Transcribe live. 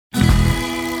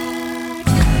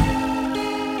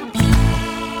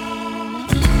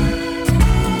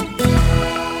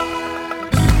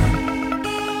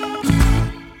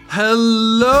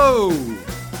Hello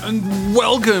and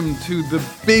welcome to the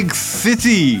Big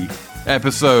City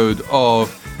episode of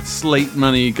Slate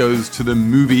Money Goes to the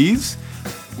Movies,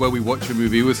 where we watch a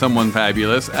movie with someone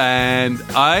fabulous. And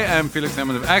I am Felix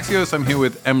Salmon of Axios. I'm here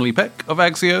with Emily Peck of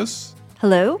Axios.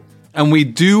 Hello. And we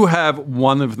do have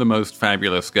one of the most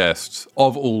fabulous guests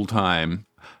of all time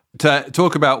to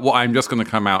talk about what I'm just going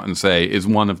to come out and say is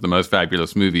one of the most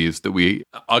fabulous movies that we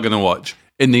are going to watch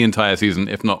in the entire season,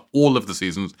 if not all of the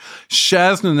seasons.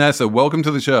 Shaz Nanessa, welcome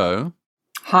to the show.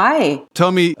 Hi.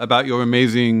 Tell me about your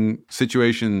amazing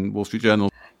situation, Wall Street Journal.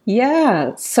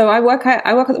 Yeah, so I work at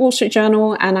the Wall Street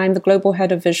Journal, and I'm the global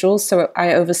head of visuals, so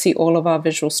I oversee all of our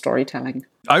visual storytelling.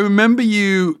 I remember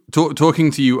you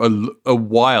talking to you a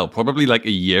while, probably like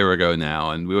a year ago now,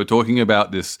 and we were talking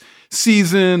about this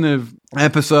season of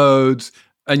episodes,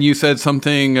 and you said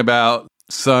something about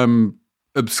some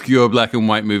obscure black and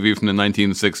white movie from the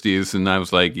 1960s, and I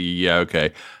was like, yeah,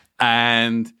 okay.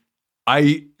 And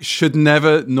I should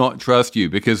never not trust you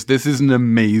because this is an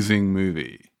amazing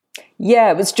movie.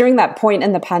 Yeah, it was during that point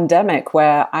in the pandemic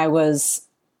where I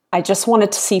just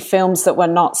wanted to see films that were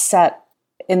not set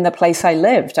in the place I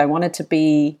lived. I wanted to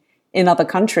be in other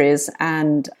countries,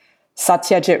 and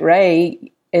Satyajit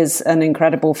Ray is an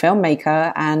incredible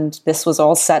filmmaker, and this was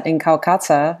all set in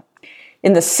Calcutta.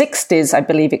 In the 60s, I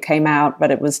believe it came out, but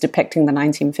it was depicting the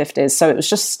 1950s. So it was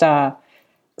just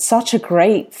such a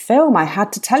great film. I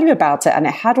had to tell you about it. And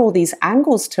it had all these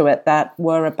angles to it that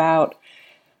were about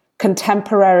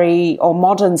contemporary or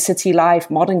modern city life,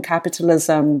 modern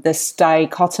capitalism, this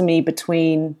dichotomy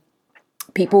between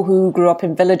people who grew up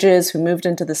in villages, who moved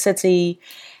into the city,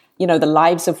 you know, the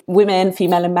lives of women,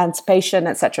 female emancipation,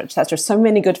 et cetera, et cetera. So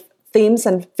many good themes.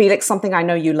 And Felix, something I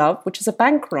know you love, which is a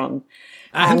bank run.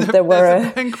 And there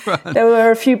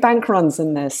were a few bank runs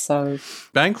in this. So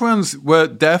bank runs were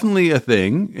definitely a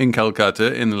thing in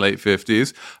Calcutta in the late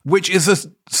 50s, which is a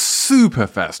super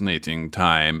fascinating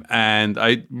time. And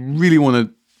I really want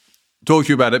to talk to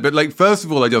you about it. But like, first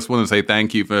of all, I just want to say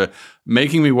thank you for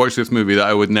making me watch this movie that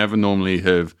I would never normally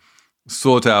have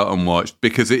sought out and watched,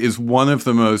 because it is one of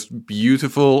the most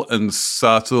beautiful and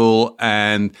subtle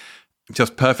and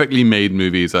just perfectly made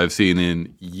movies I've seen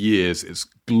in years. It's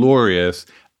glorious.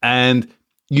 And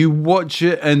you watch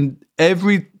it, and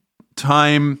every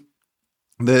time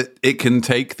that it can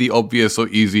take the obvious or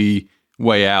easy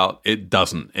way out, it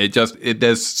doesn't.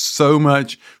 There's so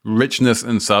much richness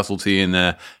and subtlety in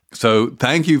there. So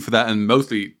thank you for that. And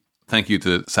mostly thank you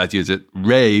to Satyajit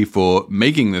Ray for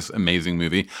making this amazing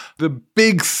movie. The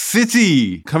Big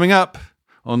City coming up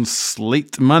on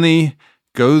Slate Money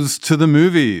Goes to the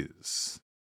Movies.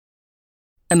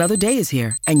 Another day is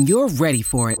here, and you're ready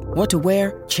for it. What to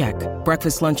wear? Check.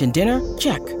 Breakfast, lunch, and dinner?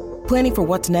 Check. Planning for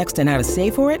what's next and how to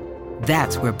save for it?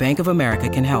 That's where Bank of America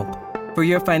can help. For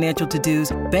your financial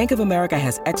to-dos, Bank of America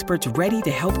has experts ready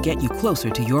to help get you closer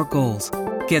to your goals.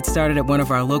 Get started at one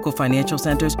of our local financial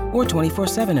centers or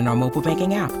 24/7 in our mobile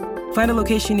banking app. Find a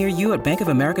location near you at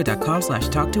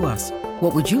bankofamerica.com/talktous.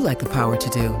 What would you like the power to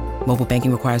do? Mobile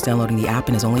banking requires downloading the app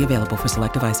and is only available for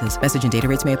select devices. Message and data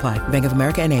rates may apply. Bank of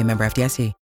America N.A., member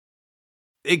FDIC.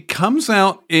 It comes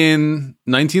out in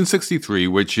 1963,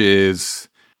 which is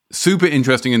super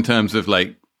interesting in terms of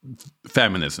like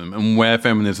feminism and where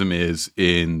feminism is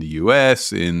in the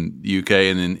US, in the UK,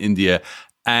 and in India.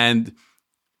 And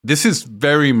this is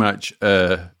very much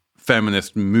a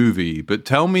feminist movie. But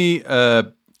tell me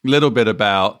a little bit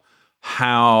about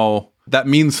how that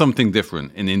means something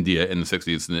different in India in the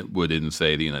 60s than it would in,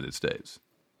 say, the United States.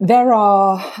 there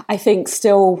are, I think,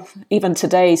 still, even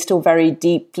today, still very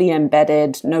deeply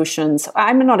embedded notions.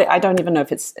 I don't even know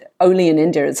if it's only in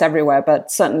India, it's everywhere,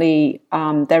 but certainly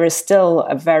there is still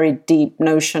a very deep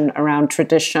notion around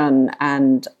tradition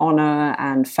and honor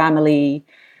and family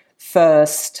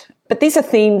first. But these are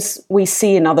themes we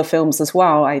see in other films as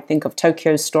well. I think of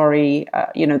Tokyo Story,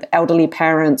 the elderly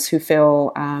parents who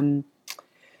feel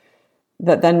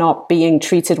that they're not being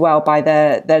treated well by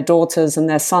their daughters and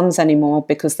their sons anymore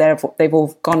because they've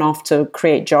all gone off to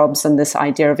create jobs, and this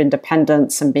idea of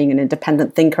independence and being an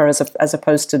independent thinker as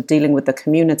opposed to dealing with the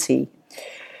community.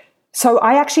 So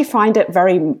I actually find it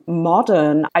very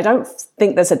modern. I don't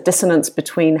think there's a dissonance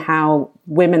between how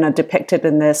women are depicted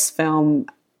in this film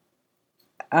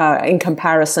in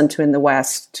comparison to in the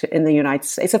West, in the United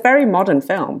States. It's a very modern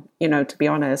film, to be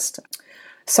honest.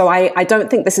 So I don't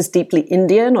think this is deeply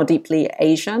Indian or deeply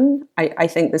Asian. I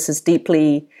think this is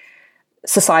deeply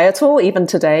societal, even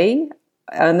today.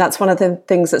 And that's one of the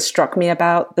things that struck me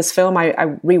about this film. I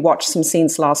rewatched some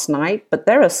scenes last night, but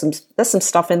there's some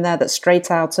stuff in there that's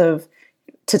straight out of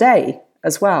today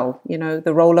as well.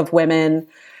 The role of women,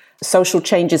 social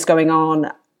changes going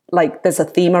on, like there's a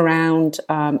theme around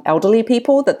elderly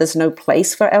people, that there's no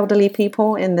place for elderly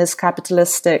people in this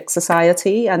capitalistic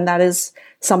society. And that is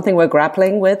something we're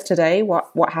grappling with today.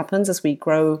 What happens as we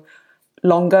grow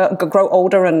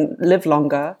older and live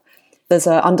longer? There's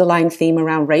an underlying theme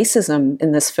around racism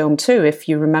in this film too. If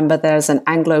you remember, there's an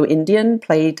Anglo-Indian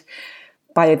played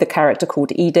by the character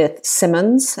called Edith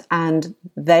Simmons, and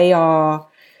they are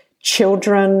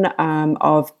children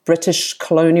of British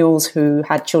colonials who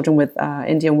had children with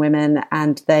Indian women,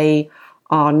 and they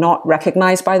are not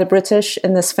recognized by the British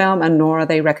in this film, and nor are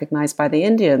they recognized by the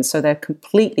Indians. So they're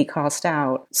completely cast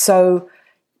out. So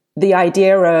the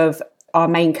idea of our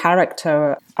main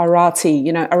character,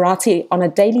 Arati on a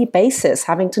daily basis,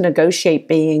 having to negotiate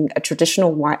being a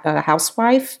traditional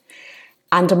housewife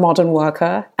and a modern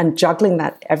worker and juggling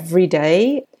that every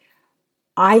day.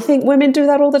 I think women do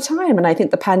that all the time. And I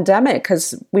think the pandemic,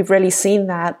 we've really seen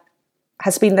that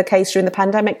has been the case during the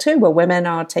pandemic too, where women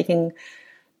are taking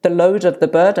the load of the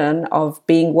burden of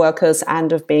being workers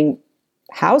and of being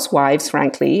housewives,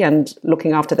 frankly, and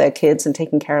looking after their kids and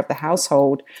taking care of the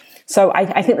household. So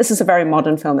I think this is a very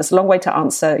modern film. It's a long way to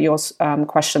answer your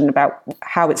question about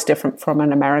how it's different from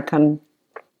an American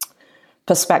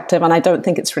perspective. And I don't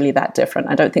think it's really that different.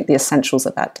 I don't think the essentials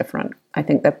are that different. I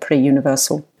think they're pretty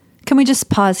universal. Can we just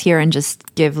pause here and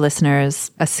just give listeners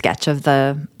a sketch of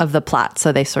the plot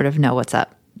so they sort of know what's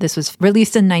up? This was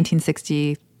released in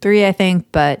 1963, I think,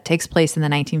 but takes place in the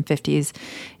 1950s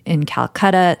in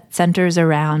Calcutta. It centers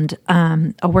around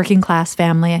a working class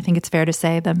family, I think it's fair to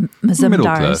say, the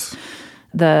Mazumdars.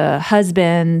 The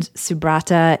husband,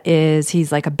 Subrata,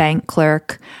 he's like a bank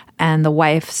clerk, and the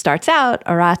wife starts out,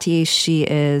 Arati, she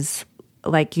is,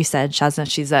 like you said, Shazna,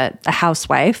 she's a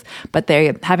housewife, but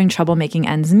they're having trouble making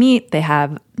ends meet. They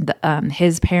have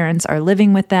his parents are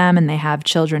living with them, and they have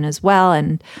children as well,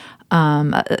 and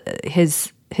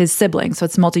his siblings. So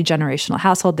it's a multi-generational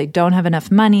household. They don't have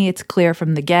enough money. It's clear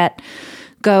from the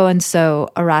get-go. And so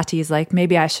Arati's like,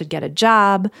 maybe I should get a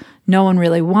job. No one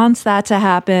really wants that to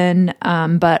happen,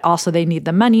 but also they need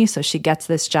the money. So she gets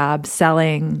this job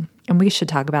selling, and we should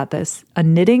talk about this, a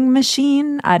knitting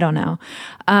machine? I don't know.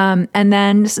 And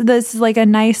then this is like a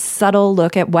nice subtle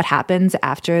look at what happens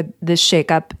after this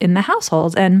shakeup in the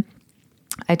household. And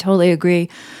I totally agree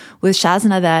with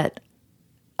Shazna that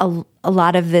a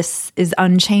lot of this is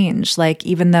unchanged. Like,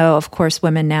 even though, of course,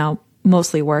 women now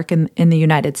mostly work in the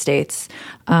United States,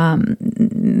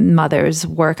 mothers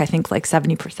work, I think, like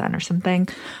 70% or something.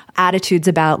 Attitudes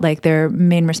about like their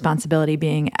main responsibility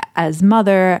being as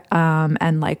mother,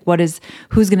 and like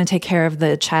who's going to take care of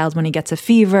the child when he gets a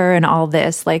fever and all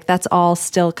this, like that's all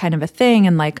still kind of a thing.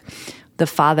 And like the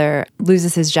father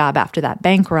loses his job after that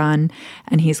bank run,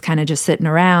 and he's kind of just sitting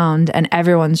around, and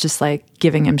everyone's just like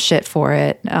giving him shit for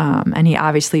it. And he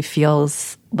obviously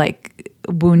feels like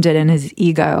wounded in his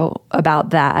ego about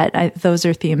that. Those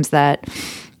are themes that,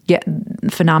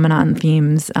 phenomenon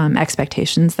themes,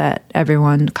 expectations that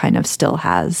everyone kind of still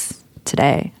has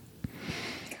today.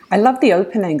 I love the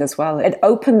opening as well. It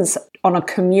opens on a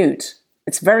commute.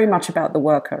 It's very much about the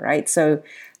worker, right? So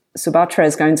Subhatra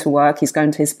is going to work, he's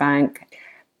going to his bank.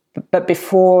 But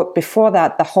before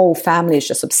that, the whole family is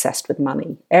just obsessed with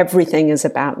money. Everything is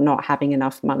about not having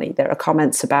enough money. There are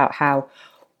comments about how,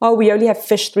 we only have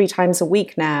fish 3 times a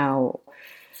week now.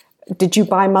 Did you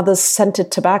buy mother's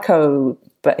scented tobacco?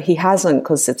 But he hasn't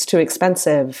because it's too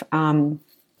expensive.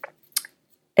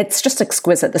 It's just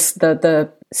exquisite.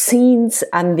 The scenes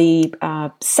and the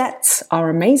sets are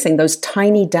amazing. Those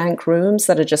tiny, dank rooms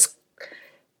that are just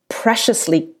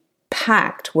preciously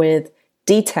packed with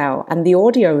detail, and the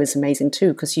audio is amazing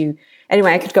too.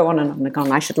 Anyway, I could go on and on and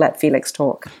on. I should let Felix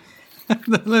talk.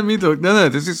 Let me talk. No,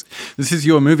 this is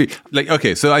your movie. Like,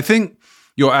 okay, so I think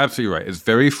you're absolutely right. It's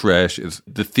very fresh.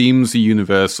 The themes are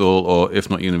universal, or if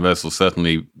not universal,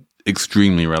 certainly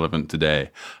extremely relevant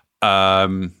today.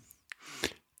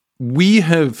 We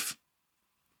have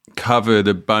covered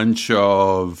a bunch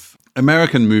of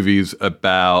American movies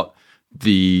about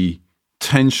the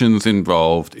tensions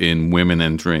involved in women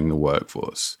entering the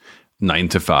workforce, 9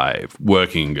 to 5,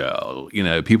 Working Girl,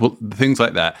 people, things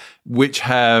like that, which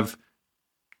have,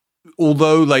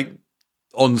 although like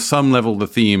on some level the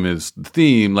theme is the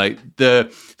theme, like the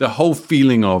whole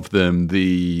feeling of them,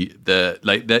 they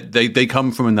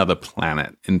come from another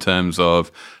planet in terms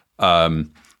of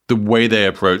the way they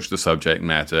approach the subject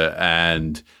matter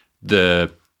and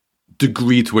the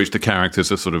degree to which the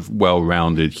characters are sort of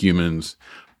well-rounded humans.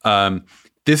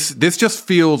 This just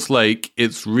feels like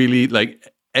it's really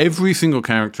like every single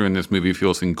character in this movie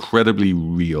feels incredibly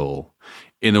real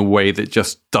in a way that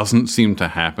just doesn't seem to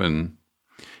happen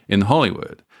in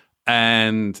Hollywood.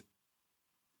 And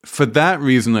for that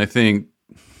reason, I think,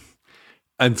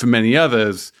 and for many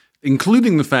others,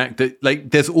 including the fact that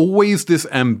like there's always this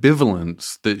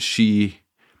ambivalence that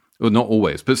well, not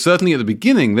always, but certainly at the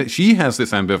beginning, that she has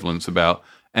this ambivalence about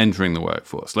entering the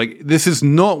workforce. Like, this is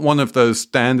not one of those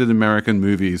standard American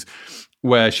movies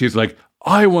where she's like,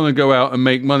 I want to go out and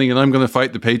make money and I'm going to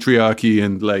fight the patriarchy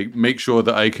and like make sure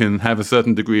that I can have a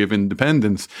certain degree of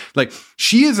independence. Like,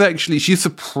 she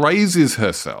surprises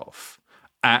herself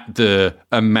at the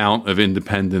amount of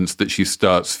independence that she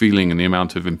starts feeling and the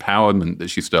amount of empowerment that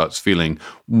she starts feeling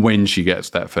when she gets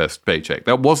that first paycheck.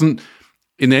 That wasn't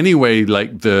in any way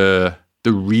like the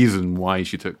reason why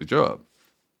she took the job.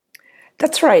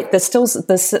 That's right. There's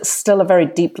still a very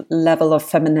deep level of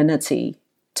femininity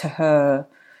to her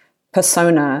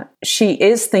persona. She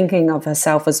is thinking of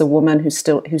herself as a woman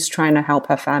who's trying to help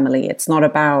her family. It's not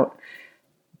about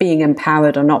being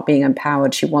empowered or not being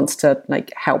empowered. She wants to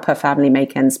like help her family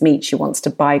make ends meet. She wants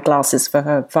to buy glasses for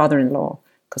her father-in-law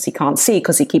because he can't see,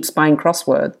 because he keeps buying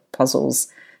crossword puzzles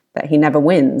that he never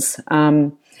wins.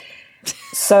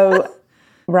 So,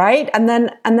 right. And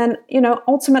then,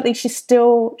 ultimately she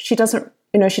doesn't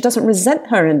resent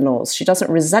her in-laws. She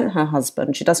doesn't resent her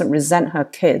husband. She doesn't resent her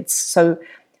kids. So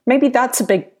maybe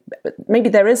maybe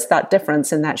there is that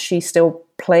difference in that she still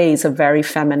plays a very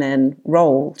feminine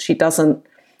role.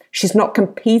 She's not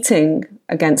competing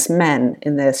against men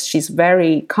in this. She's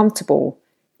very comfortable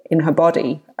in her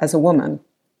body as a woman.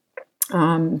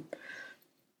 And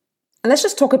let's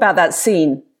just talk about that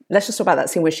scene. Let's just talk about that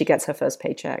scene where she gets her first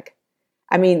paycheck.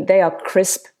 I mean, they are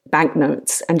crisp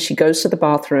banknotes, and she goes to the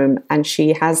bathroom and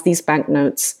she has these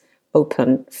banknotes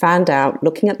open, fanned out,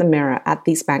 looking at the mirror at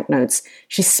these banknotes.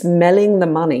 She's smelling the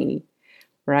money,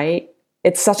 right?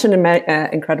 It's such an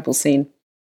incredible scene.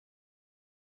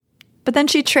 But then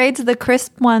she trades the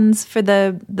crisp ones for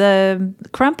the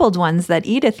crumpled ones that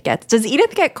Edith gets. Does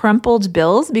Edith get crumpled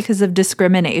bills because of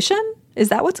discrimination? Is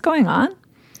that what's going on?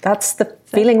 That's the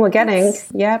feeling we're getting.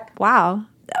 Yep. Wow.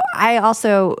 I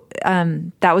also,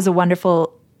 that was a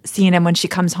wonderful scene. And when she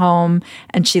comes home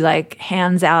and she like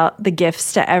hands out the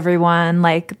gifts to everyone,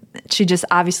 like she just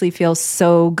obviously feels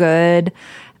so good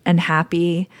and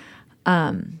happy.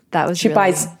 That was she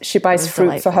buys fruit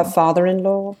delightful. For her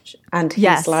father-in-law, and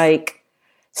he's like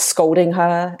scolding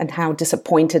her and how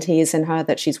disappointed he is in her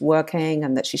that she's working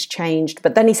and that she's changed.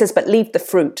 But then he says, "But leave the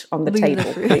fruit on the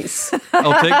table, please."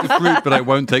 I'll take the fruit, but I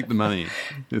won't take the money.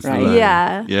 Right?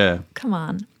 Yeah. Come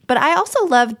on. But I also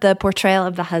loved the portrayal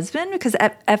of the husband, because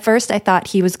at first I thought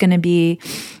he was going to be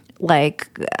like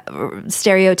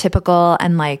stereotypical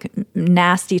and like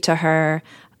nasty to her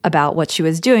about what she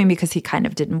was doing, because he kind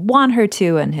of didn't want her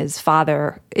to, and his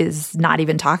father is not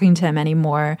even talking to him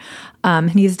anymore.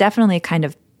 And he's definitely kind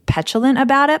of petulant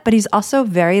about it, but he's also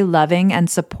very loving and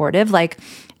supportive. Like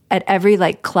at every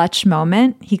like clutch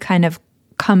moment, he kind of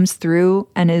comes through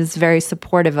and is very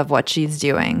supportive of what she's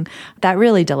doing. That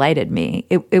really delighted me.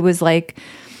 It was like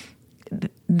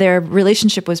their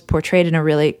relationship was portrayed in a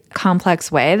really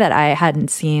complex way that I hadn't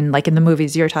seen, like in the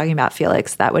movies you're talking about,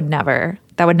 Felix. That would never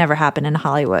happen in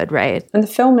Hollywood, right? And the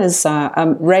film is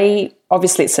Ray.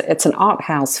 Obviously, it's an art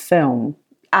house film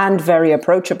and very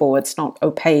approachable. It's not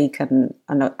opaque and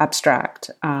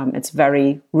abstract. It's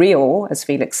very real, as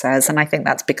Felix says, and I think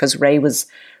that's because Ray was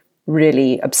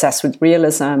really obsessed with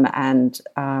realism and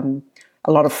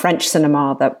a lot of French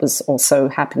cinema that was also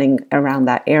happening around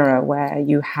that era, where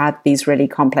you had these really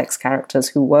complex characters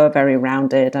who were very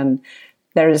rounded, and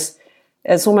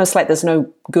it's almost like there's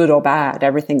no good or bad.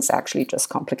 Everything's actually just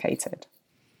complicated.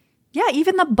 Yeah,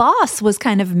 even the boss was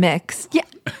kind of mixed. Yeah,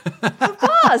 the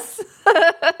boss.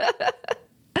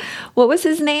 What was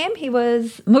his name? He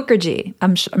was Mukherjee.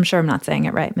 I'm sure I'm not saying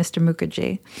it right, Mr.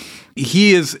 Mukherjee.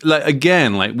 He is, like,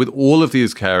 again, like with all of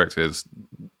these characters,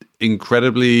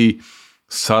 incredibly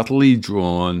subtly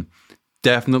drawn,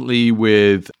 definitely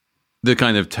with the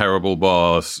kind of terrible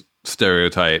boss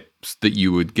stereotypes that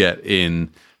you would get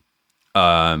in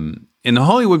a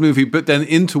Hollywood movie, but then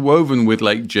interwoven with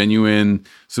like genuine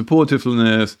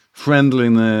supportiveness,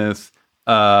 friendliness,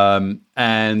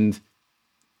 and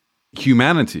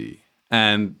humanity.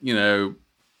 And, you know,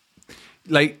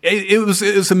 like it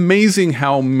was amazing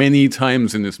how many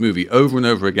times in this movie, over and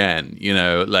over again, you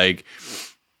know, like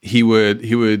he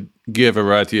would give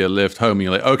Arati a lift home, and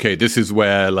you're like, okay, this is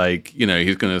where, like, you know,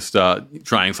 he's going to start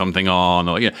trying something on,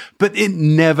 or, yeah, but it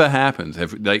never happens.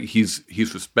 Like he's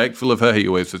respectful of her. He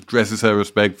always addresses her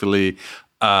respectfully.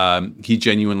 He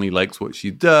genuinely likes what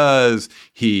she does.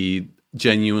 He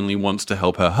genuinely wants to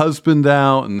help her husband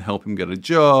out and help him get a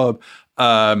job.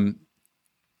 And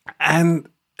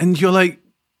you're like,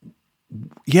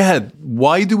 yeah,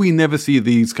 why do we never see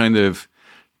these kind of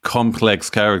complex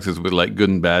characters with like good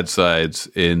and bad sides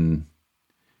in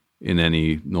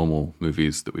any normal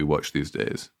movies that we watch these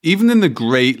days. Even in the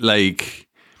great like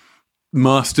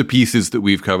masterpieces that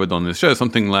we've covered on this show,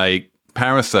 something like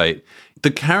Parasite,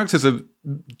 the characters are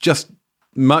just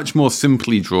much more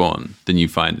simply drawn than you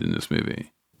find in this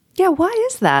movie. Yeah, why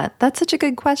is that? That's such a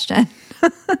good question.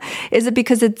 Is it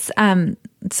because it's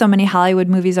so many Hollywood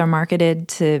movies are marketed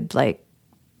to like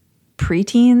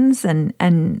preteens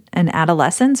and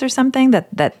adolescents or something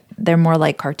that they're more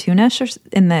like cartoonish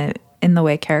or in the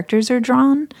way characters are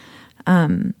drawn?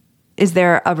 Is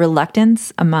there a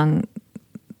reluctance among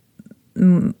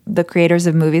the creators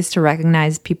of movies to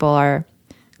recognize people are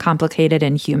complicated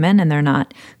and human and they're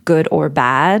not good or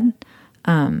bad?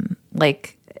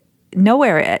 Like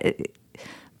nowhere,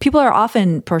 people are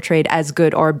often portrayed as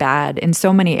good or bad in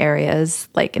so many areas,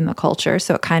 like in the culture.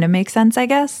 So it kind of makes sense, I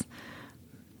guess.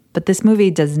 But this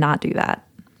movie does not do that.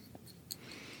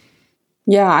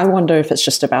 Yeah, I wonder if it's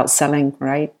just about selling,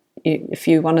 right? If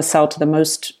you want to sell to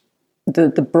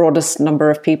the broadest number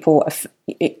of people,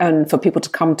 and for people to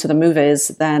come to the movies,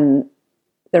 then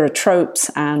there are tropes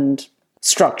and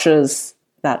structures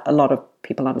that a lot of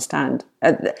people understand.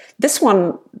 This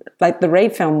one, like the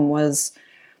Raid film, was,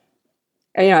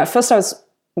 at first I was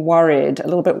a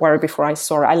little bit worried before I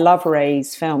saw it. I love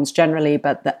Ray's films generally,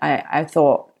 but I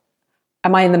thought,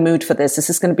 am I in the mood for this? Is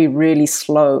this going to be really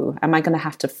slow? Am I going to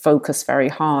have to focus very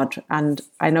hard? And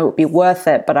I know it would be worth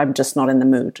it, but I'm just not in the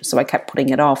mood. So I kept putting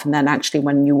it off. And then actually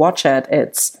when you watch it,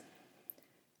 it's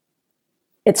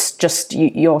just,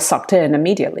 you're sucked in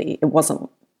immediately.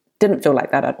 Didn't feel like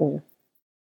that at all.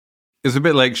 It's a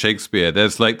bit like Shakespeare.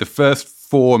 There's like the first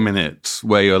 4 minutes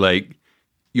where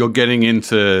you're getting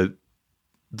into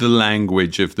the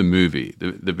language of the movie,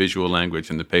 the visual language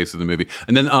and the pace of the movie,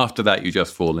 and then after that you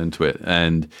just fall into it,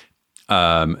 and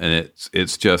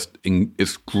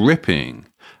it's gripping.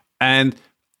 And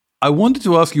I wanted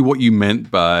to ask you what you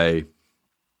meant by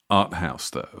art house,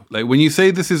 though. Like when you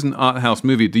say this is an art house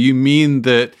movie, do you mean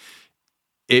that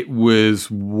it was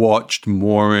watched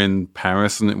more in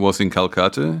Paris than it was in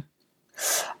Calcutta?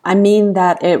 I mean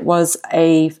that it was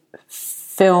a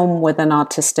film with an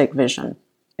artistic vision.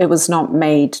 It was not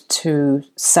made to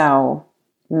sell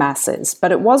masses,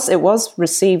 but it was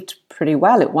received pretty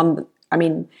well. It won.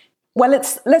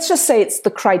 Let's just say it's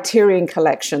the Criterion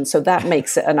Collection, so that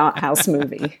makes it an art house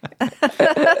movie.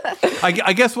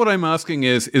 I guess what I'm asking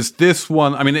is this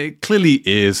one? I mean, it clearly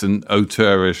is an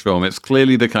auteurish film. It's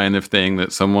clearly the kind of thing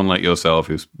that someone like yourself,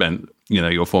 who spent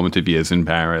your formative years in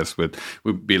Paris, would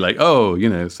be like, oh,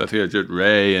 Satyajit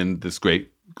Ray and this great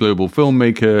global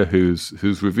filmmaker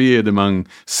who's revered among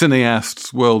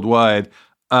cineasts worldwide.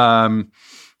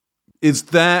 Is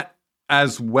that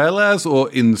as well as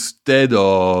or instead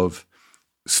of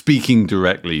speaking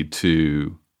directly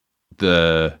to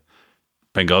the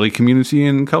Bengali community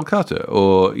in Calcutta,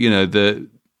 or the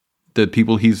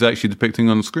people he's actually depicting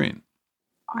on the screen?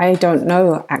 I don't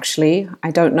know, actually.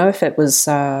 I don't know if it was...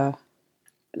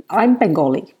 I'm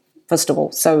Bengali, first of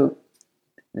all, so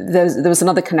there was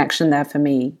another connection there for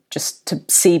me, just to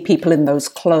see people in those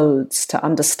clothes, to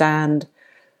understand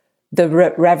the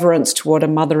reverence toward a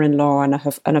mother-in-law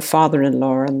and a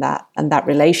father-in-law and that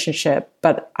relationship.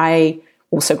 But I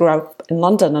also grew up in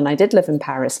London, and I did live in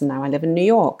Paris, and now I live in New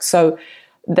York. So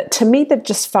to me, that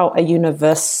just felt a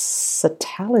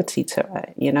universality to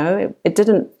it. It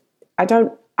didn't.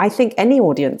 I think any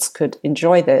audience could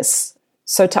enjoy this.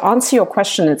 So to answer your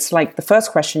question, it's like the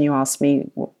first question you asked me,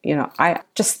 I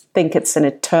just think it's an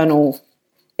eternal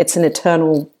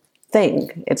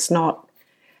thing. It's not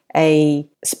a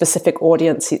specific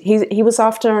audience. He was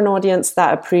after an audience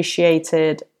that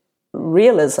appreciated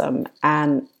realism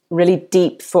and really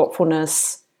deep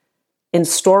thoughtfulness in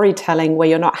storytelling, where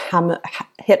you're not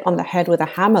hit on the head with a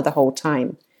hammer the whole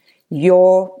time.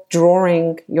 You're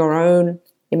drawing your own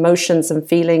emotions and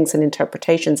feelings and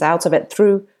interpretations out of it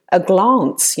through a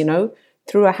glance,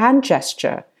 through a hand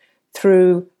gesture,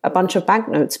 through a bunch of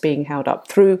banknotes being held up,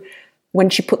 through when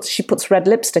she puts red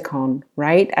lipstick on,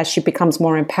 right, as she becomes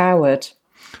more empowered.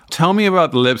 Tell me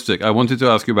about the lipstick. I wanted to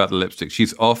ask you about the lipstick.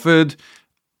 She's offered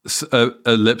a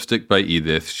lipstick by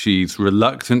Edith. She's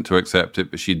reluctant to accept it,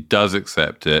 but she does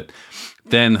accept it.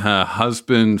 Then her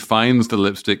husband finds the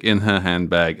lipstick in her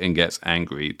handbag and gets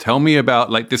angry. Tell me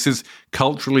about, this is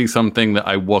culturally something that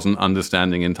I wasn't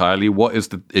understanding entirely. What is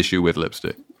the issue with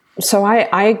lipstick? So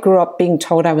I grew up being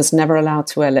told I was never allowed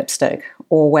to wear lipstick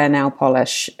or wear nail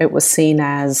polish. It was seen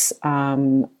as a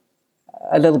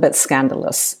little bit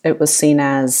scandalous. It was seen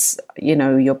as,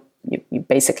 you're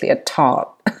basically a tart,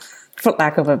 for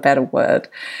lack of a better word.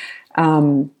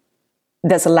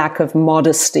 there's a lack of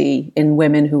modesty in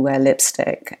women who wear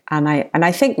lipstick. And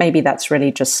I think maybe that's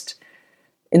really just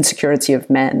insecurity of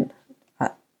men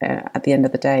at the end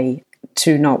of the day,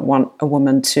 to not want a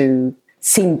woman to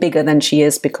seem bigger than she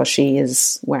is because she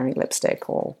is wearing lipstick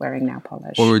or wearing nail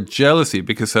polish. Or a jealousy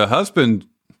because her husband,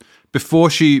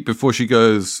 before she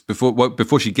gets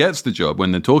the job,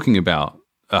 when they're talking about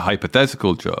a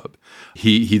hypothetical job,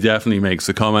 he definitely makes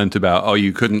a comment about, oh,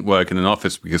 you couldn't work in an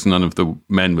office because none of the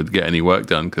men would get any work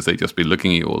done because they'd just be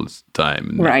looking at you all the time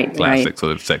in that classic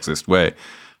sort of sexist way.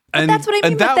 But that's what I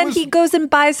mean. But then he goes and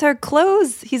buys her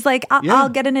clothes. He's like, I'll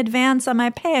get an advance on my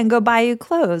pay and go buy you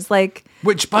clothes. Like,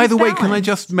 which, by the way, can I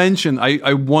just mention?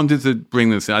 I wanted to bring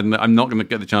this in. I'm not going to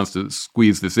get the chance to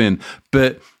squeeze this in,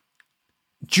 but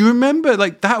do you remember?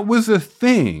 Like, that was a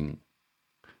thing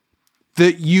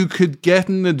that you could get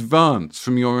an advance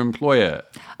from your employer.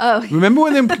 Oh, remember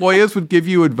when employers would give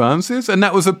you advances, and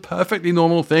that was a perfectly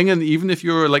normal thing. And even if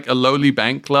you were like a lowly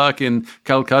bank clerk in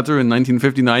Calcutta in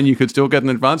 1959, you could still get an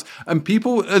advance. And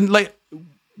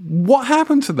what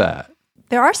happened to that?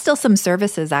 There are still some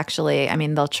services, actually. I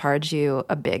mean, they'll charge you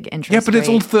a big interest rate. Yeah, but it's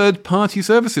all third-party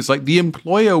services. Like, the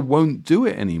employer won't do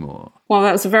it anymore. Well,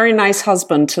 that was a very nice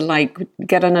husband to,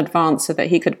 get an advance so that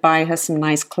he could buy her some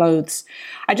nice clothes.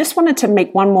 I just wanted to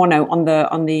make one more note on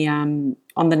the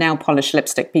nail polish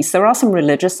lipstick piece. There are some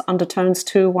religious undertones,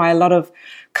 too, why a lot of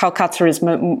Calcutta is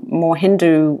more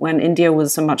Hindu when India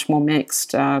was a much more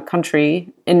mixed country.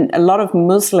 A lot of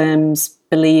Muslims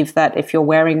believe that if you're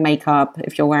wearing makeup,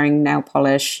 if you're wearing nail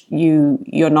polish,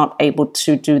 you're not able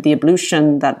to do the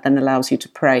ablution that then allows you to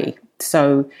pray.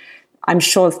 So I'm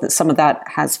sure that some of that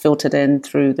has filtered in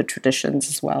through the traditions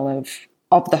as well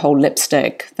of the whole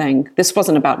lipstick thing. This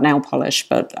wasn't about nail polish,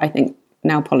 but I think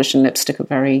nail polish and lipstick are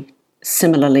very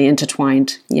similarly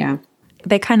intertwined. Yeah.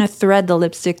 They kind of thread the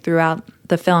lipstick throughout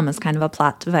the film as kind of a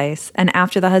plot device. And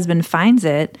after the husband finds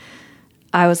it,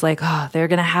 I was like, oh, they're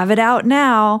going to have it out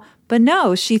now. But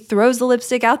no, she throws the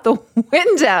lipstick out the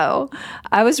window.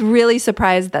 I was really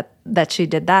surprised that she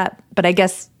did that. But I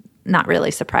guess not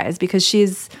really surprised because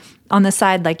she's on the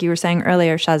side, like you were saying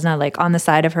earlier, Shazna, like on the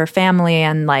side of her family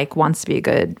and like wants to be a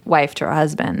good wife to her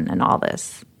husband and all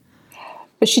this.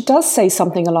 But she does say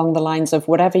something along the lines of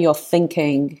whatever you're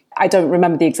thinking. I don't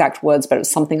remember the exact words, but it was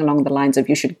something along the lines of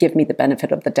you should give me the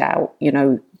benefit of the doubt.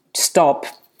 Stop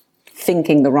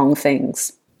thinking the wrong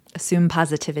things. Assume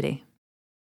positivity.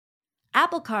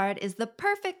 Apple Card is the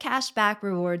perfect cashback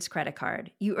rewards credit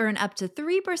card. You earn up to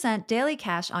 3% daily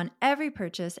cash on every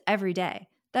purchase every day.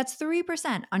 That's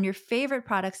 3% on your favorite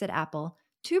products at Apple,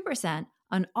 2%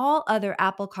 on all other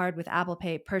Apple Card with Apple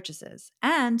Pay purchases,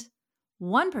 and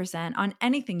 1% on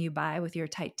anything you buy with your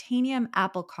titanium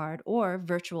Apple Card or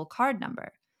virtual card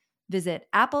number. Visit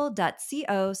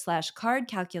apple.co/card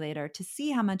calculator to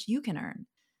see how much you can earn.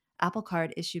 Apple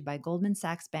Card issued by Goldman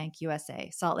Sachs Bank USA,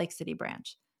 Salt Lake City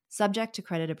branch. Subject to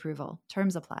credit approval.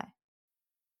 Terms apply.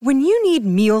 When you need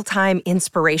mealtime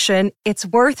inspiration, it's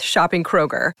worth shopping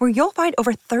Kroger, where you'll find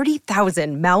over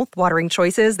 30,000 mouth-watering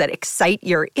choices that excite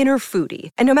your inner foodie.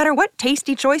 And no matter what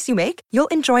tasty choice you make, you'll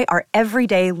enjoy our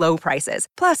everyday low prices,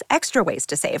 plus extra ways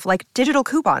to save, like digital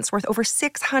coupons worth over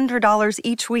 $600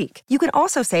 each week. You can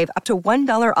also save up to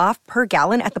 $1 off per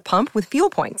gallon at the pump with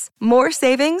fuel points. More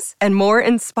savings and more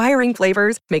inspiring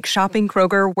flavors make shopping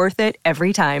Kroger worth it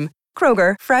every time.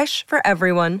 Kroger, fresh for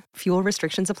everyone. Fuel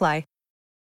restrictions apply.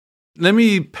 Let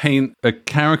me paint a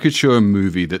caricature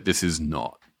movie that this is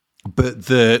not, but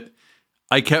that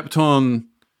I kept on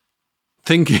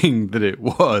thinking that it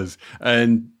was,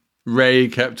 and Ray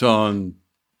kept on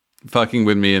fucking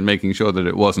with me and making sure that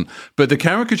it wasn't. But the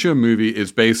caricature movie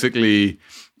is basically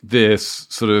this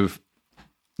sort of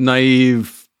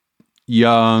naive,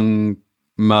 young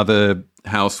mother,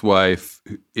 housewife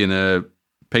in a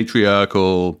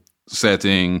patriarchal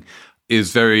setting,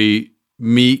 is very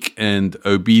meek and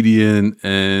obedient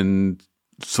and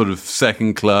sort of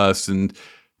second class, and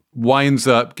winds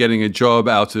up getting a job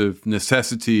out of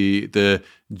necessity. The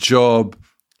job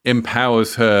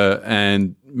empowers her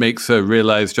and makes her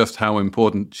realize just how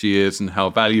important she is and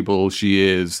how valuable she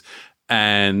is.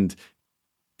 And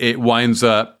it winds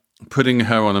up putting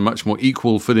her on a much more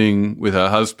equal footing with her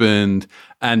husband,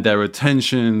 and there are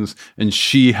tensions, and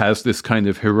she has this kind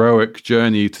of heroic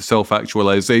journey to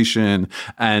self-actualization,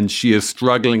 and she is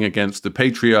struggling against the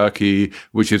patriarchy,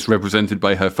 which is represented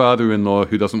by her father-in-law,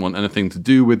 who doesn't want anything to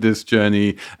do with this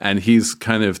journey, and he's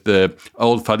kind of the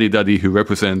old fuddy-duddy who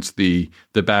represents the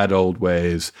bad old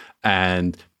ways.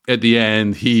 And at the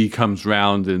end, he comes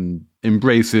round and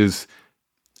embraces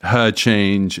her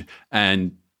change,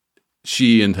 and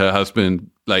she and her husband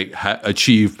like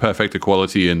achieve perfect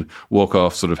equality and walk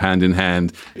off sort of hand in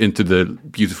hand into the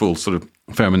beautiful sort of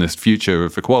feminist future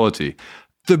of equality.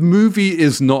 The movie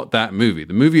is not that movie.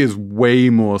 The movie is way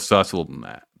more subtle than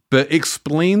that. But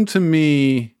explain to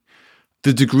me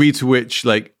the degree to which,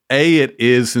 like, A, it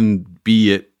is, and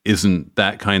B, it isn't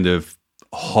that kind of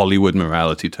Hollywood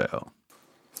morality tale.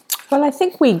 Well, I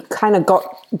think we kind of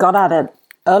got at it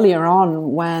earlier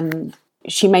on when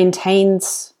she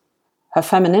maintains her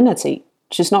femininity.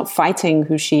 She's not fighting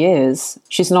who she is.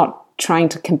 She's not trying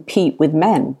to compete with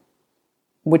men,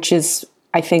 which is,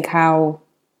 I think, how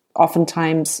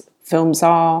oftentimes films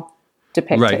are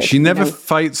depicted. Right. She never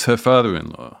fights her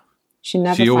father-in-law.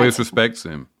 She always respects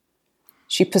him.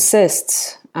 She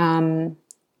persists. And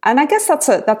I guess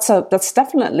that's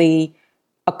definitely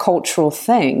a cultural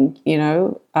thing,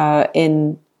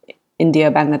 in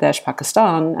India, Bangladesh,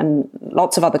 Pakistan, and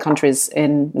lots of other countries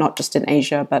not just in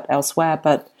Asia, but elsewhere.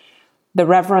 But the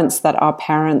reverence that our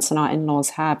parents and our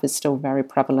in-laws have is still very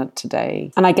prevalent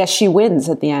today. And I guess she wins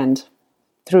at the end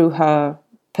through her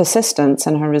persistence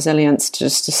and her resilience to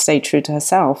stay true to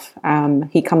herself.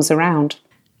 He comes around.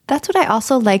 That's what I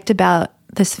also liked about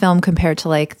this film compared to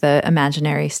like the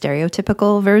imaginary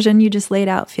stereotypical version you just laid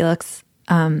out, Felix.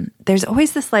 There's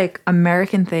always this like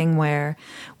American thing where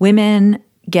women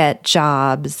get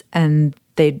jobs and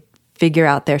they figure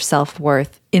out their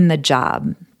self-worth in the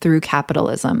job through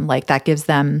capitalism. Like that gives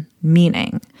them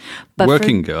meaning. But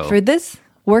working girl. For this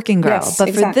working girl. Yes, but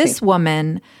exactly. for this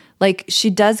woman, like she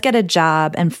does get a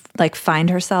job and like find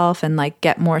herself and like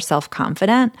get more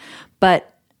self-confident. But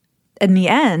in the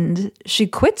end, she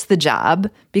quits the job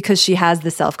because she has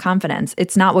the self-confidence.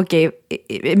 It's not what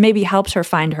it maybe helped her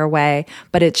find her way,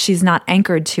 but she's not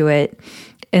anchored to it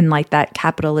in like that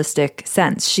capitalistic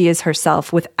sense. She is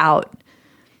herself without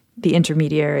the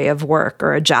intermediary of work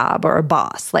or a job or a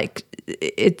boss. Like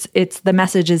it's the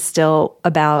message is still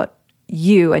about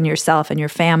you and yourself and your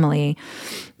family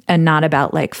and not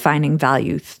about like finding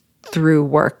value through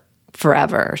work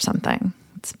forever or something.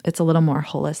 It's a little more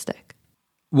holistic.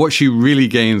 What she really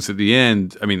gains at the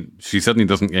end, I mean, she certainly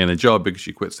doesn't gain a job because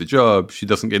she quits the job. She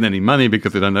doesn't get any money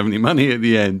because they don't have any money at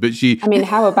the end. But I mean,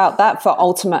 how about that for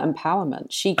ultimate empowerment?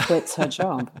 She quits her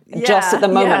job. Just at the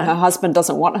moment her husband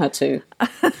doesn't want her to.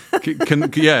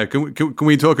 Can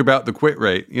we talk about the quit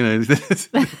rate? This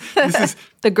is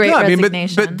the great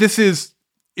resignation. But this is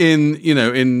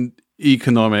in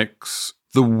economics,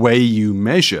 the way you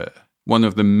measure, one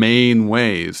of the main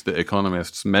ways that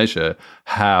economists measure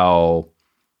how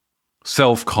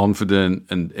self-confident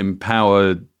and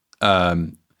empowered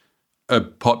a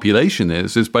population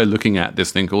is by looking at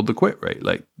this thing called the quit rate.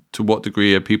 Like, to what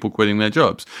degree are people quitting their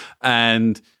jobs?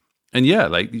 And yeah,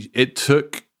 like it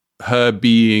took her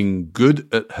being good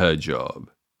at her job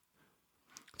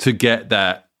to get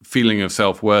that feeling of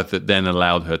self-worth that then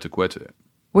allowed her to quit it.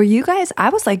 Were you guys, I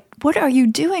was like, what are you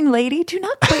doing, lady? Do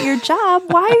not quit your job.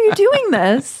 Why are you doing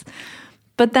this?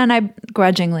 But then I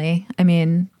grudgingly, I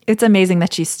mean, it's amazing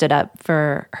that she stood up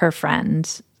for her friend.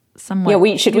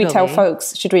 Should we tell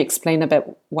folks, should we explain a bit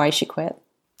why she quit?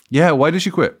 Yeah, why did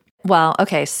she quit? Well,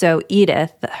 okay, so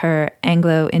Edith, her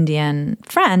Anglo-Indian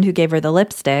friend who gave her the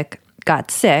lipstick,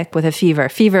 got sick with a fever.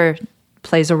 Fever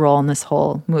plays a role in this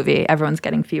whole movie. Everyone's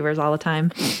getting fevers all the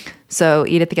time. So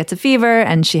Edith gets a fever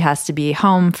and she has to be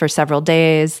home for several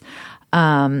days.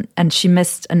 And she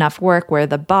missed enough work where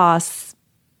the boss,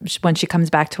 when she comes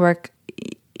back to work,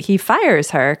 he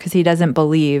fires her because he doesn't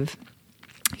believe,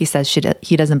 he says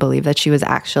he doesn't believe that she was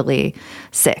actually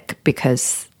sick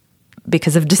because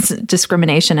of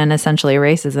discrimination and essentially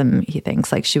racism. He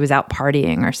thinks like she was out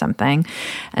partying or something.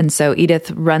 And so Edith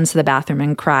runs to the bathroom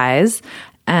and cries,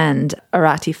 and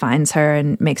Arati finds her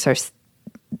and makes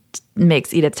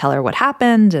Edith tell her what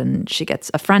happened, and she gets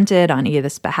affronted on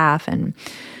Edith's behalf and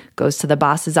goes to the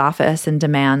boss's office and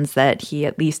demands that he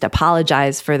at least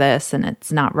apologize for this, and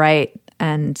it's not right,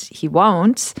 and he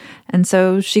won't. And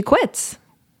so she quits,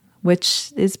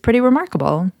 which is pretty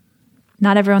remarkable.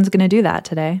 Not everyone's going to do that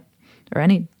today or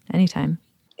any time.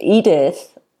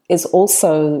 Edith is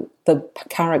also the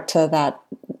character that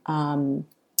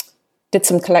did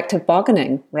some collective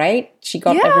bargaining, right? She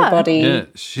got everybody. Yeah,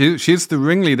 she's the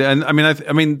ringleader, and I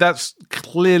mean that's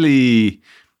clearly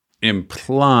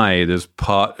implied as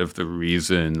part of the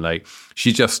reason. Like,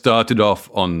 she just started off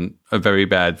on a very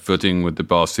bad footing with the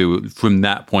boss, who from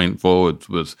that point forward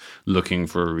was looking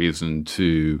for a reason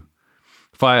to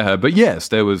fire her. But yes,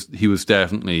 he was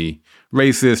definitely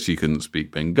racist. She couldn't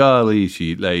speak Bengali.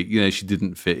 She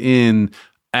didn't fit in,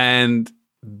 and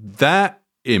that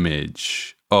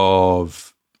image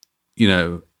of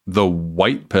the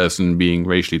white person being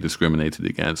racially discriminated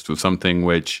against was something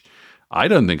which I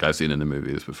don't think I've seen in the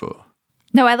movies before.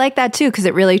 No, I like that too, because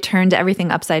it really turned everything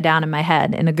upside down in my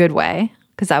head in a good way.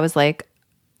 Because I was like,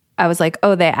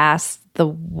 oh, they asked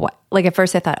at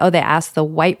first I thought, oh, they asked the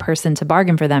white person to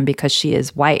bargain for them because she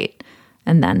is white.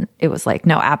 And then it was like,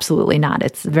 no, absolutely not.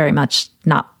 It's very much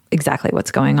not exactly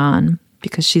what's going on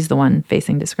because she's the one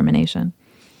facing discrimination.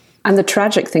 And the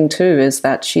tragic thing too is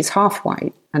that she's half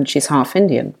white and she's half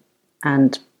Indian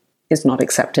and is not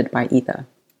accepted by either.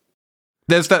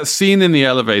 There's that scene in the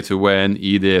elevator when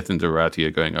Edith and Arati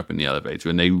are going up in the elevator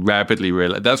and they rapidly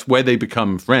realize that's where they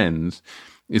become friends,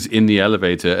 is in the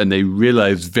elevator, and they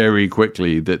realize very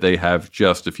quickly that they have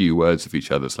just a few words of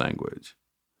each other's language.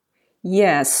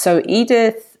 Yes, so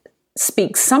Edith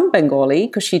speaks some Bengali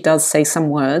because she does say some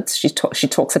words. She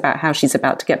talks about how she's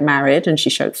about to get married and she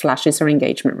flashes her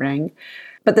engagement ring.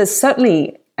 But there's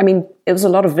certainly, it was a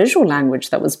lot of visual language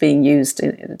that was being used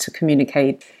to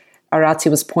communicate. Arati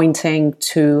was pointing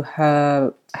to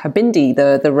her bindi,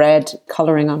 the red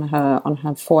colouring on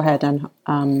her forehead, and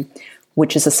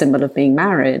which is a symbol of being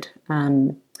married.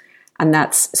 And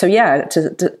that's, so yeah,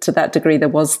 to that degree, there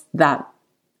was that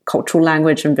cultural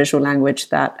language and visual language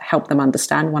that helped them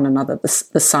understand one another,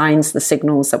 the signs, the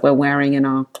signals that we're wearing in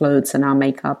our clothes and our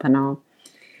makeup and our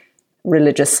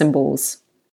religious symbols.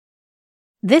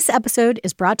 This episode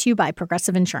is brought to you by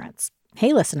Progressive Insurance.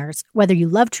 Hey, listeners, whether you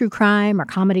love true crime or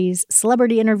comedies,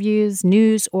 celebrity interviews,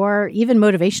 news, or even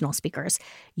motivational speakers,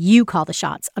 you call the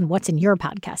shots on what's in your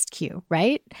podcast queue,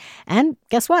 right? And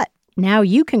guess what? Now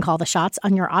you can call the shots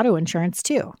on your auto insurance,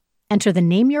 too. Enter the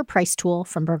Name Your Price tool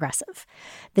from Progressive.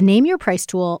 The Name Your Price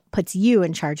tool puts you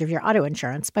in charge of your auto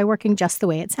insurance by working just the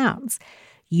way it sounds.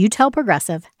 You tell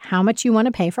Progressive how much you want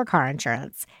to pay for car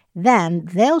insurance. Then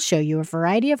they'll show you a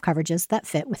variety of coverages that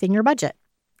fit within your budget,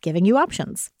 giving you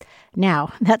options.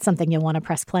 Now, that's something you'll want to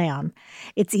press play on.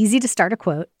 It's easy to start a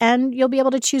quote, and you'll be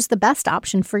able to choose the best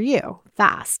option for you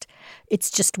fast. It's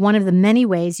just one of the many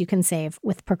ways you can save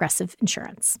with Progressive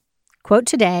Insurance. Quote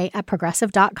today at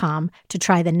Progressive.com to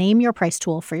try the Name Your Price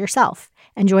tool for yourself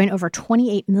and join over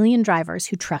 28 million drivers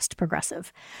who trust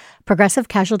Progressive. Progressive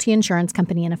Casualty Insurance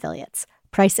Company and Affiliates.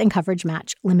 Price and coverage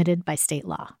match limited by state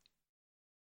law.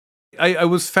 I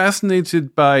was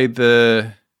fascinated by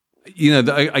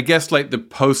I guess like the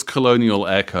post-colonial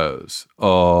echoes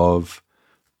of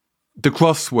the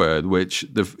crossword, which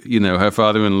her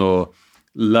father-in-law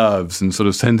loves and sort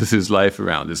of centers his life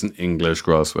around, is an English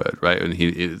crossword, right? And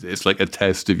it's like a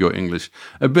test of your English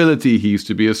ability. He used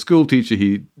to be a school teacher.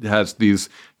 He has these,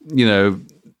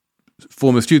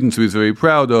 former students who he's very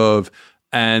proud of.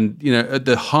 And, at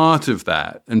the heart of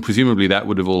that, and presumably that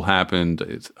would have all happened,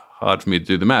 it's hard for me to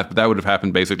do the math, but that would have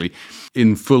happened basically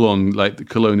in full-on, like, the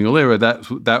colonial era.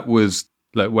 That was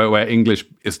like where English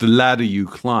is the ladder you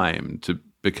climb to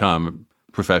become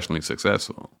professionally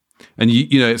successful. And,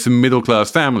 it's a middle-class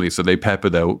family, so they pepper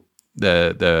their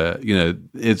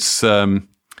it's,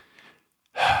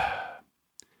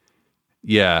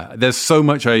 there's so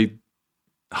much I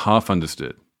half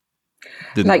understood.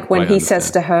 Like when he says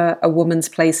to her, a woman's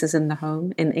place is in the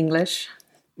home, in English.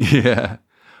 Yeah.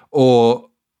 Or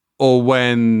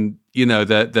when,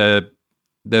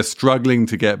 they're struggling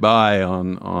to get by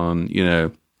on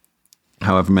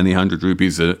however many 100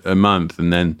 rupees a month.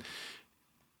 And then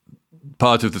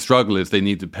part of the struggle is they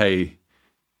need to pay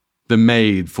the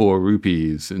maid 4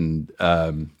 rupees and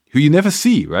who you never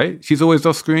see, right? She's always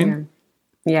off screen.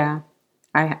 Yeah.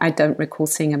 I don't recall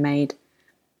seeing a maid.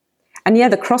 And yeah,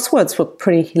 the crosswords were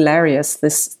pretty hilarious.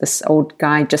 This old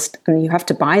guy and you have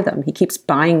to buy them. He keeps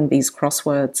buying these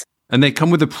crosswords. And they come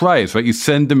with a prize, right? You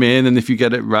send them in, and if you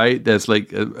get it right, there's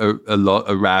like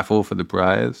a raffle for the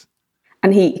prize.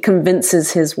 And he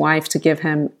convinces his wife to give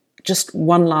him just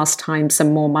one last time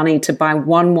some more money to buy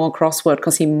one more crossword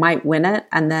because he might win it.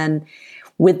 And then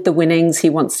with the winnings,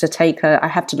 he wants to take her. I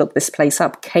have to look this place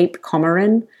up, Cape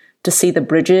Comorin, to see the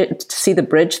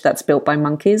bridge that's built by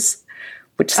monkeys.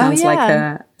 Which sounds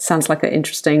like an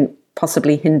interesting,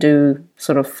 possibly Hindu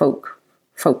sort of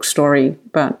folk story.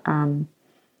 But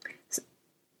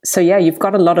so yeah, you've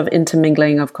got a lot of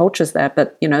intermingling of cultures there.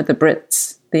 But the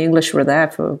Brits, the English were there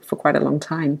for quite a long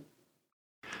time.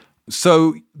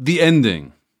 So the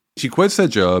ending, she quits her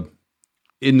job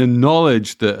in the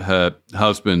knowledge that her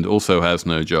husband also has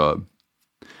no job,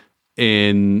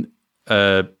 in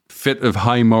a fit of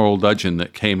high moral dudgeon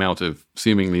that came out of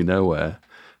seemingly nowhere.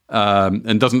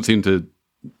 And doesn't seem to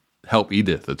help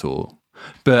Edith at all.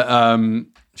 But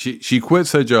she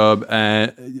quits her job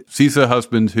and sees her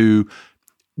husband, who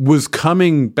was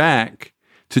coming back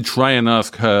to try and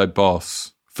ask her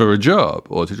boss for a job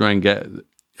or to try and get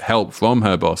help from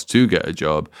her boss to get a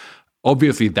job.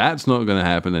 Obviously, that's not going to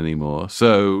happen anymore.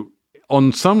 So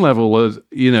on some level,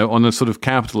 on a sort of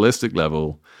capitalistic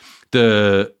level,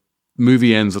 the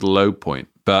movie ends at a low point,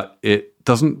 but it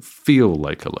doesn't feel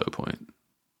like a low point.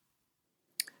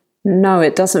 No,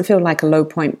 it doesn't feel like a low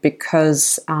point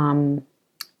because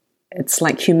it's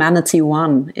like humanity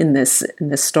won in this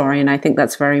story, and I think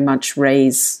that's very much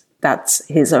Ray's. That's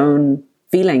his own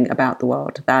feeling about the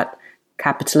world, that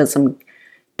capitalism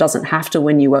doesn't have to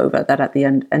win you over, that at the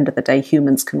end of the day,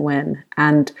 humans can win.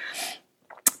 And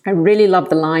I really love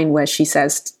the line where she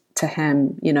says to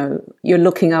him, you're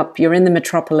looking up, you're in the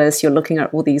metropolis, you're looking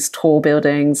at all these tall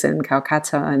buildings in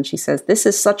Calcutta. And she says, this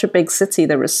is such a big city.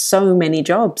 There are so many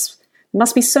jobs. There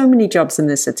must be so many jobs in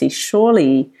this city.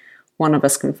 Surely one of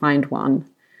us can find one.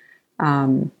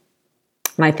 And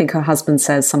I think her husband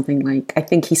says something like, I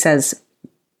think he says,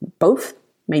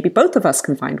 maybe both of us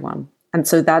can find one. And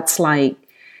so that's like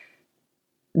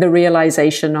the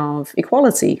realization of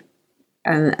equality.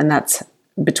 And that's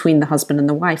between the husband and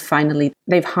the wife. Finally,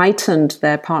 they've heightened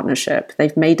their partnership.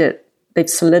 They've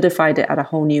solidified it at a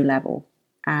whole new level.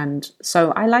 And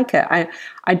so I like it.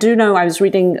 I do know, I was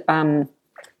reading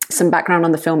some background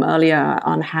on the film earlier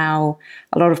on how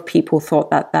a lot of people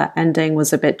thought that ending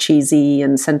was a bit cheesy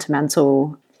and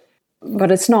sentimental.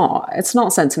 But it's not. It's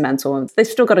not sentimental. They've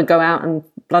still got to go out and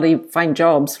bloody find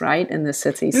jobs, right, in this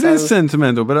city. It is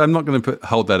sentimental, but I'm not going to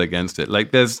hold that against it.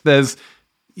 Like there's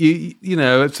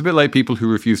it's a bit like people who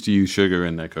refuse to use sugar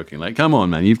in their cooking. Like, come on,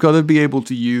 man, you've got to be able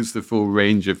to use the full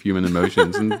range of human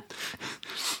emotions, and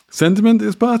sentiment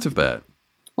is part of that.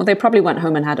 Well, they probably went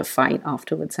home and had a fight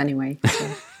afterwards anyway.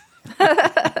 So.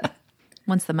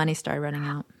 Once the money started running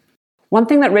out. One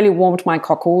thing that really warmed my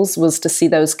cockles was to see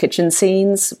those kitchen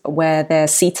scenes where they're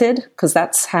seated, because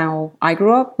that's how I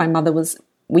grew up. My mother was,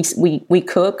 we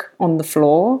cook on the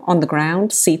floor, on the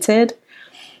ground, seated.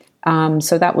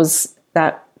 So that was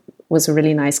a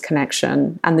really nice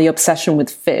connection. And the obsession with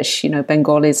fish,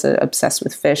 Bengalis are obsessed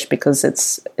with fish because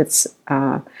it's there's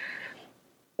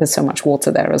so much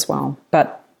water there as well.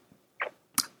 But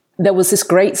there was this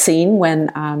great scene when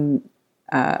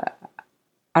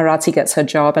Arati gets her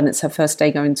job and it's her first day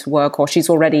going to work, or she's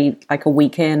already like a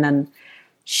week in, and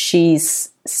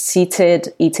she's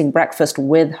seated eating breakfast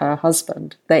with her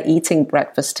husband. They're eating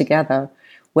breakfast together,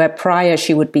 where prior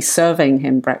she would be serving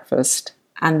him breakfast.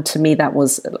 And to me, that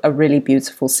was a really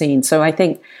beautiful scene. So I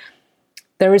think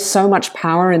there is so much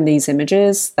power in these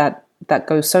images that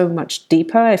go so much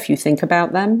deeper if you think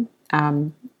about them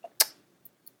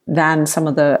than some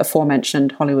of the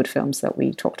aforementioned Hollywood films that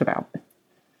we talked about.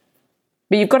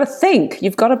 But you've got to think.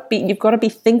 You've got to be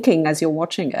thinking as you're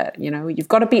watching it. You've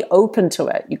got to be open to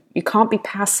it. You can't be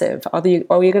passive, or you're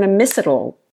going to miss it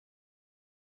all.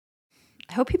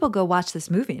 I hope people go watch this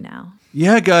movie now.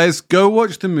 Yeah, guys, go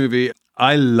watch the movie.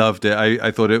 I loved it.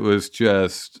 I thought it was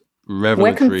just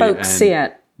revelatory. Where can folks see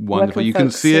it? Wonderful. You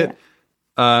can see it.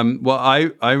 Well,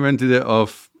 I rented it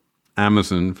off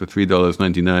Amazon for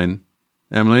 $3.99.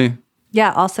 Emily?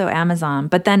 Yeah, also Amazon.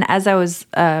 But then as I was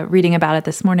reading about it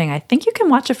this morning, I think you can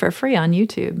watch it for free on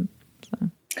YouTube. So.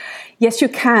 Yes, you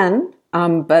can,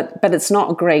 but it's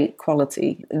not great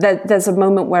quality. There's a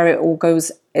moment where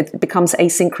it becomes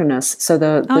asynchronous. So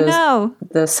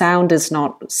the sound is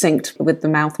not synced with the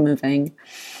mouth moving.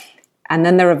 And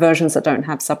then there are versions that don't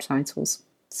have subtitles.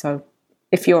 So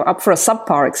if you're up for a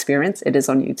subpar experience, it is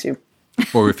on YouTube.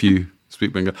 Or if you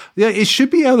speak Bengali. Yeah, it should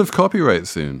be out of copyright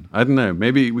soon. I don't know.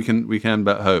 Maybe we can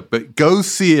but hope. But go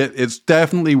see it. It's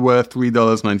definitely worth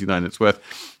 $3.99. It's worth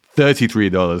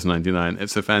 $33.99.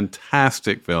 It's a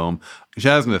fantastic film.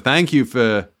 Jasna, thank you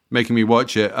for making me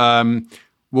watch it.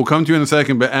 We'll come to you in a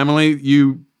second, but Emily,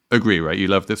 you agree, right? You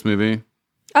love this movie?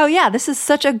 Oh, yeah. This is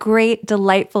such a great,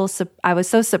 delightful... I was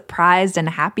so surprised and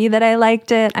happy that I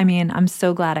liked it. I mean, I'm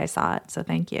so glad I saw it, so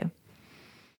thank you.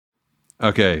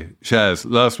 Okay, Shaz,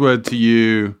 last word to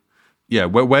you. Yeah,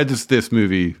 where does this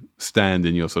movie stand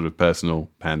in your sort of personal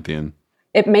pantheon?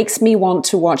 It makes me want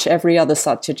to watch every other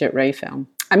Satyajit Ray film.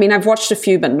 I mean, I've watched a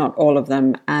few, but not all of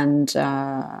them. And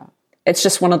it's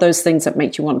just one of those things that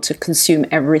make you want to consume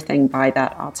everything by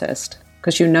that artist.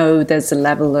 Because there's a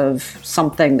level of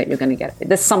something that you're going to get.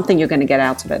 There's something you're going to get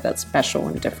out of it that's special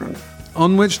and different.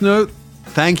 On which note,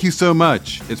 thank you so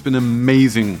much. It's been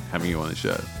amazing having you on the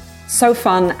show. So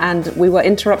fun, and we were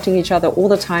interrupting each other all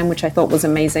the time, which I thought was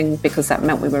amazing because that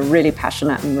meant we were really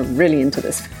passionate and we're really into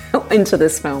this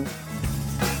film.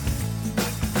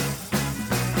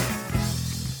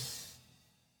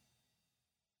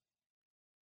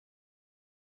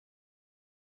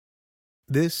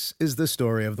 This is the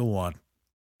story of the one.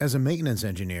 As a maintenance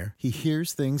engineer, he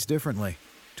hears things differently.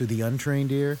 To the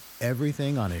untrained ear,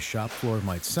 everything on his shop floor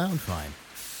might sound fine,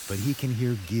 but he can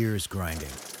hear gears grinding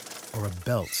or a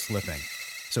belt slipping.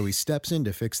 So he steps in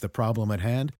to fix the problem at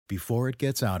hand before it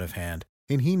gets out of hand.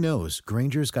 And he knows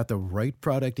Grainger's got the right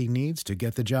product he needs to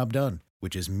get the job done,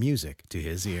 which is music to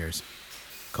his ears.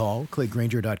 Call, click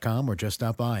Grainger.com, or just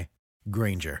stop by.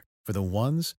 Grainger, for the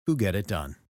ones who get it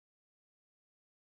done.